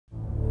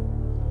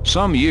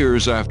Some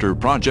years after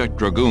Project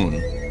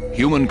Dragoon,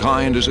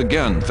 humankind is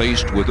again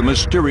faced with a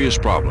mysterious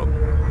problem.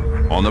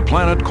 On the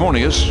planet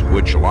Corneus,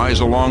 which lies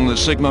along the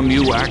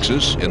Sigma-Mu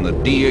axis in the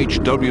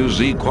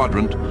DHWZ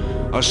quadrant,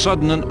 a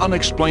sudden and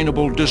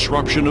unexplainable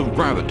disruption of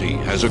gravity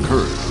has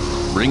occurred,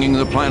 bringing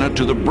the planet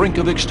to the brink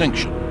of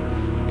extinction.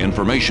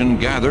 Information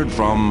gathered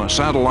from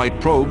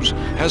satellite probes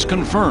has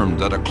confirmed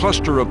that a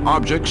cluster of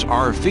objects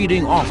are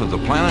feeding off of the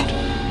planet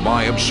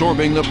by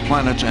absorbing the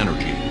planet's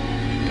energy.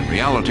 In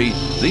reality,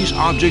 these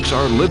objects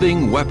are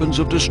living weapons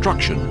of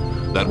destruction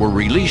that were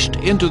released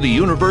into the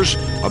universe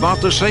about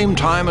the same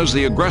time as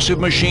the aggressive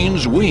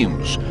machines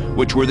Weems,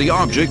 which were the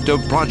object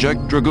of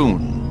Project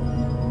Dragoon.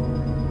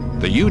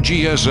 The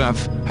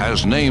UGSF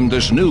has named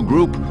this new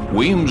group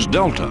Weems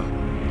Delta.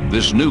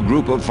 This new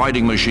group of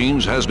fighting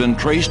machines has been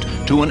traced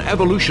to an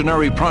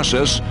evolutionary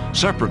process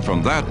separate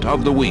from that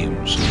of the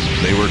Weems.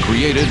 They were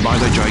created by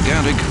the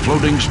gigantic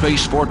floating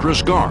space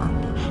fortress Gourb,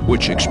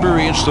 which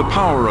experienced the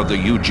power of the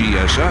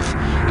UGSF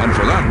and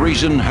for that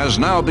reason has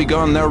now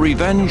begun their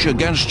revenge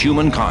against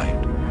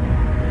humankind.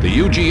 The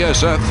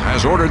UGSF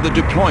has ordered the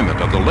deployment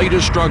of the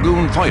latest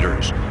Dragoon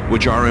fighters,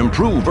 which are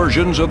improved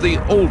versions of the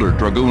older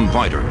Dragoon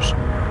fighters.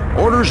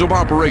 Orders of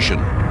operation: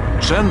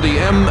 send the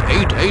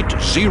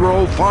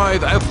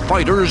M8805F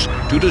fighters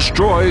to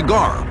destroy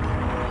Gourb.